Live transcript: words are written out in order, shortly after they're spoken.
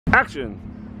Action!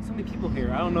 So many people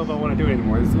here. I don't know if I want to do it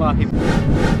anymore. There's a lot of people.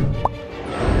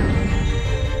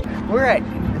 We're at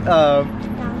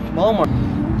Walmart.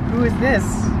 Who is this?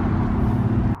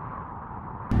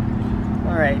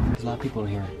 Alright. There's a lot of people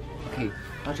in here. Okay,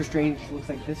 Doctor Strange looks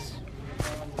like this.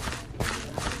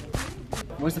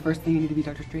 What's the first thing you need to be,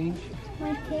 Doctor Strange?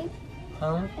 My cape.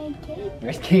 Huh? My cape.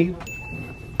 There's cape.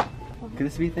 Could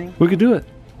this be a thing? We could do it.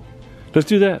 Let's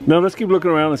do that. No, let's keep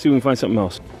looking around and see if we can find something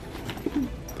else.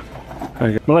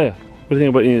 Okay. Malaya, what do you think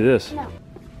about any of this? No.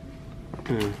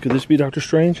 Could this be Doctor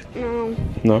Strange? No.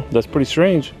 No, that's pretty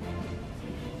strange.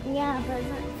 Yeah, but it's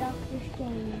not Doctor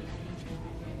Strange.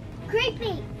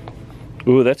 Creepy.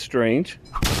 Ooh, that's strange.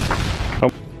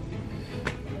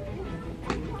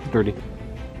 Dirty.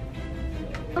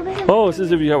 Oh, it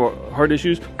says if you have heart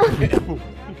issues.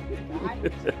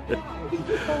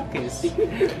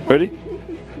 Ready?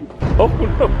 Oh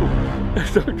no!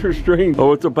 It's Doctor Strange.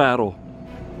 Oh, it's a battle.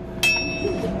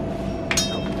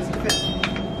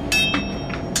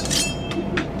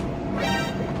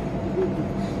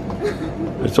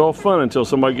 It's all fun until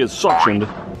somebody gets suctioned.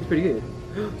 It's pretty good.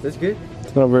 That's good.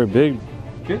 It's not very big.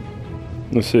 Good.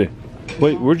 Let's see.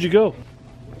 Wait, where'd you go?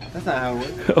 That's not how it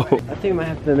works. Oh. I think I might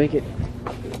have to make it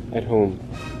at home.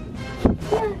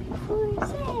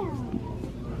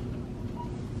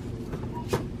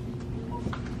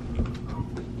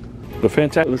 The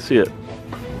fantastic. Let's see it.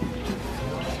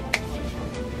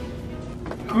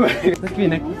 Let's give you a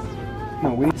necklace.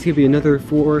 No, this could be another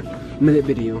 4-minute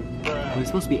video. Well, it's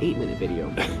supposed to be 8-minute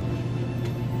video.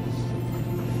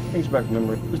 Thanks back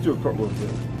memory. Let's do a cartwheel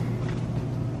video.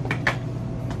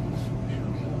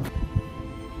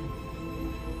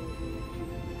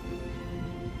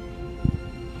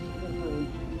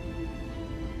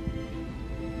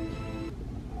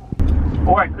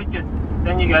 Or I could just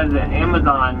send you guys an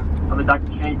Amazon of the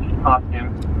Doctor Strange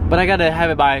costume. But I gotta have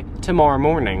it by tomorrow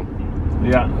morning.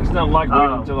 Yeah, it's not like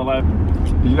waiting until the last.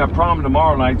 You got prom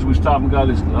tomorrow night, so we stopped and got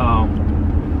his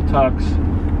tux.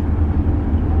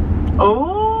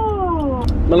 Oh,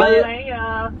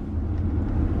 Malaya.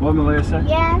 What did Malaya say?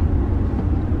 Yeah.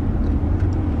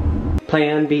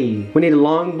 Plan B. We need a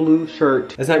long blue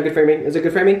shirt. That's not good framing. Is it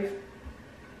good framing?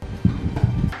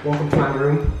 Welcome to my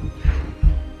room.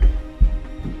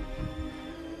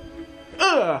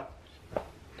 Ugh.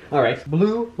 Alright,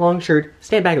 blue long shirt.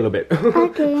 Stand back a little bit.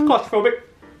 Okay. Claustrophobic.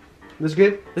 This is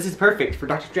good? This is perfect for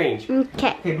Doctor Strange.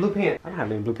 Okay. Okay, blue pants. I don't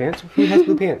have any blue pants. Who has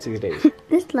blue pants these days?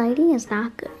 This lighting is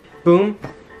not good. Boom.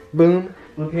 Boom.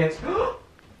 Blue pants.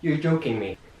 You're joking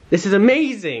me. This is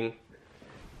amazing.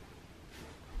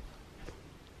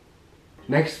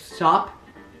 Next stop,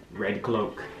 red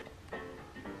cloak.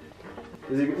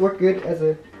 Does it work good as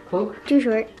a cloak? Too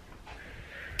short.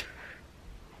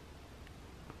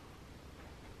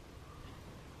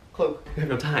 Cloak. I have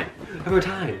no time. I have no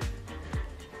time.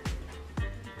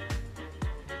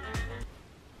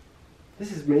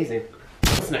 This is amazing.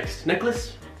 What's next?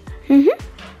 Necklace?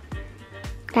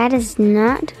 That is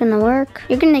not gonna work.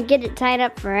 You're gonna get it tied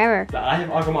up forever. I have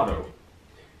Agamotto.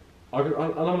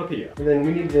 Onomatopoeia. And then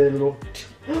we need the little...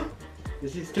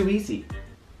 This is too easy.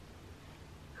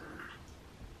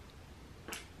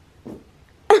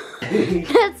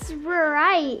 That's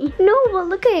right. No, but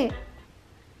look at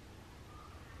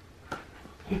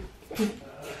it.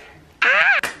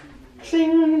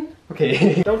 Sing.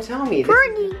 Okay. Don't tell me.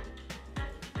 Pretty.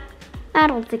 I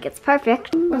don't think it's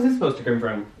perfect. What's this supposed to come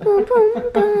from? Boom, boom,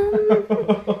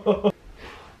 boom.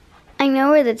 I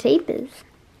know where the tape is.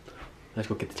 Let's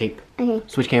go get the tape. Okay.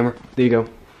 Switch camera. There you go.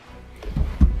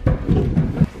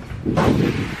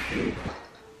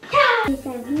 I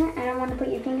don't want to put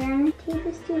your finger on it. Tape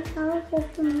is too powerful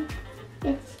for me.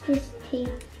 It's just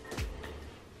tape.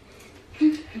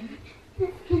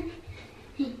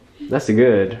 That's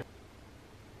good.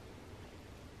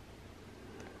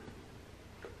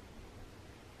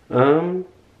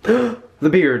 The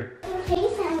beard.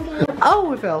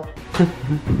 Oh, it fell.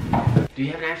 Do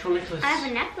you have an actual necklace? I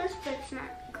have a necklace, but it's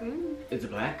not green. Is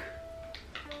it black?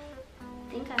 I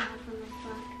think I have one that's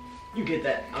black. You get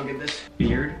that. I'll get this.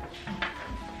 Beard.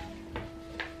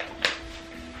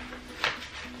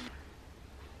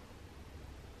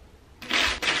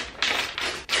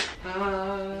 I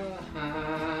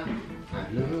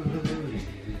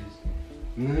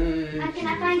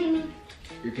cannot find any.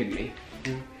 You're kidding me.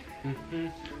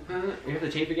 You have the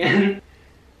tape again?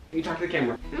 You talk to the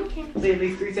camera. Okay. Say at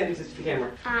least 3 sentences to the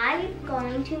camera. I'm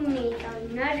going to make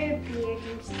another beard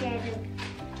instead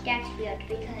of Jack's beard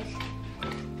because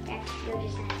Jack's beard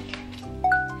is not.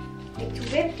 It's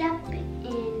ripped up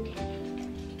and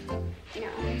no.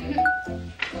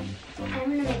 I'm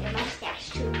gonna make a mustache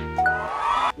too.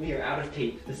 We We are out of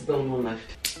tape. This is the only one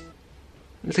left.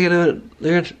 Let's get a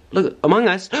look. Among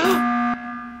Us.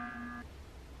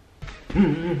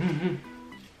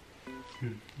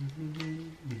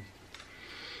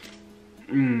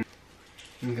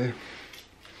 Okay.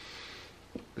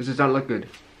 This does not look good.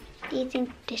 Do you think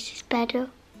this is better?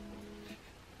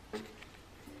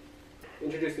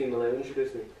 Introduce me, Malay.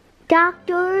 Introduce me.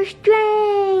 Doctor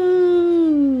Strange!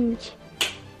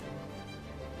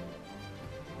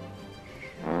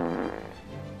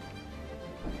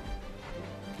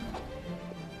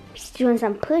 He's doing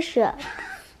some push-ups.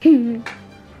 I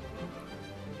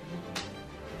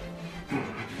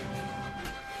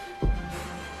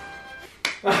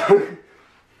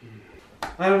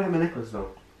don't have my necklace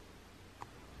though.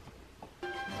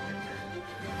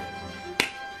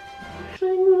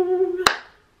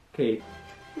 Okay.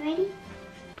 Ready?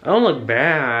 I don't look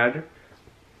bad.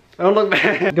 I don't look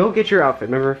bad. Go get your outfit,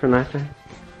 remember from last time?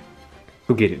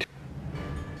 Go get it.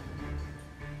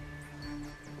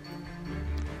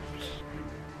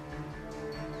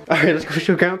 Alright, let's go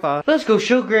show Grandpa. Let's go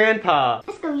show Grandpa.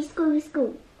 Let's go, let's go, let's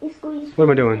go. Let's go, let's go. What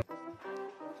am I doing?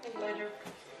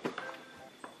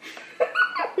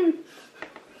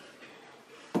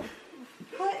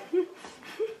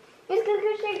 Let's go,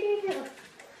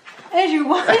 Andrew,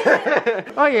 what?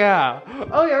 Oh yeah.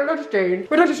 Oh yeah, we're Doctor Strange.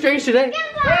 We're Doctor Strange today.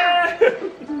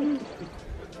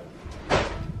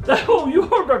 Oh, you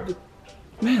are Dr.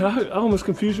 Man, I almost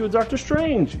confused you with Dr.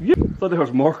 Strange. You thought there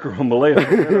was marker on Malaya.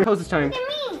 How's this time? Look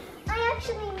at me. I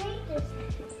actually made this.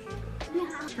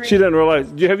 She didn't realize.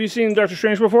 Have you seen Dr.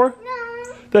 Strange before?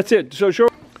 No. That's it. So show.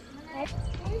 What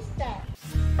is that?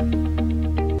 So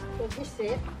this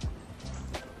is.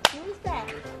 What is that?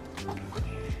 What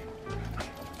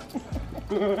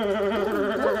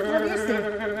is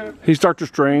it? He's Dr.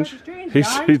 Strange.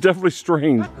 He's definitely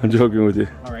strange. I'm joking with you.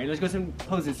 Alright, let's go some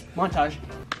poses. Montage.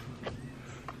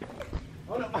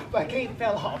 Oh no, my cape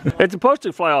fell off. It's supposed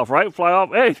to fly off, right? Fly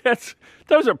off. Hey,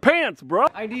 those are pants, bro.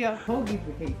 Idea. Hoagie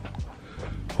for cape.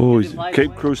 Oh, he's a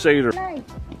Cape Crusader. Fly.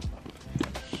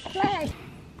 Fly.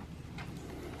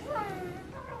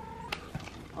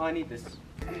 Oh, I need this.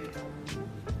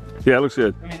 Yeah, it looks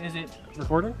good. I mean, is it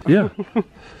recording? Yeah.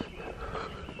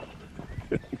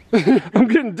 I'm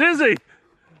getting dizzy.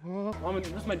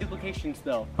 What's my duplications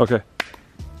though? Okay.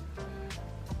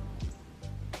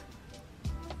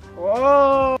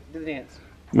 Whoa! Do the dance.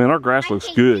 Man, our grass looks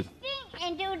good.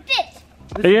 And do this.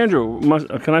 Hey, Andrew,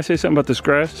 can I say something about this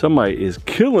grass? Somebody is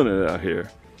killing it out here.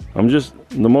 I'm just,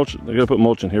 the mulch, I gotta put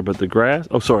mulch in here, but the grass,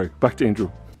 oh, sorry, back to Andrew.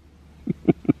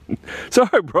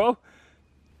 Sorry, bro.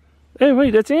 Hey,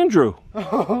 wait, that's Andrew.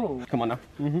 Oh, come on now.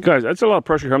 Guys, that's a lot of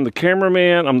pressure here. I'm the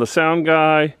cameraman, I'm the sound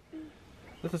guy.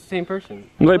 This is the same person.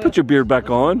 Malaya, put your beard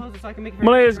back on.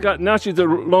 Malaya's got, now she's the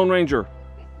Lone Ranger.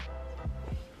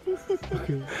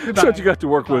 That's what you got to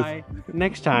work with.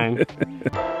 Next time.